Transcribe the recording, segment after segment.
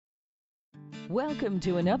Welcome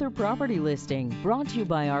to another property listing brought to you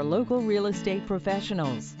by our local real estate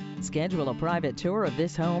professionals. Schedule a private tour of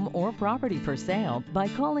this home or property for sale by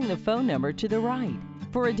calling the phone number to the right.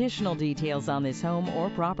 For additional details on this home or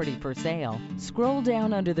property for sale, scroll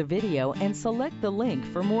down under the video and select the link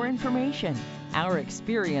for more information. Our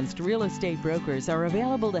experienced real estate brokers are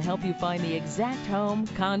available to help you find the exact home,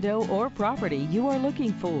 condo, or property you are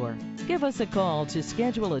looking for. Give us a call to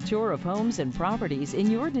schedule a tour of homes and properties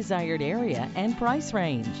in your desired area and price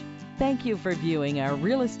range. Thank you for viewing our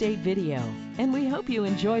real estate video, and we hope you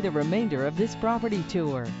enjoy the remainder of this property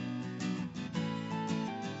tour.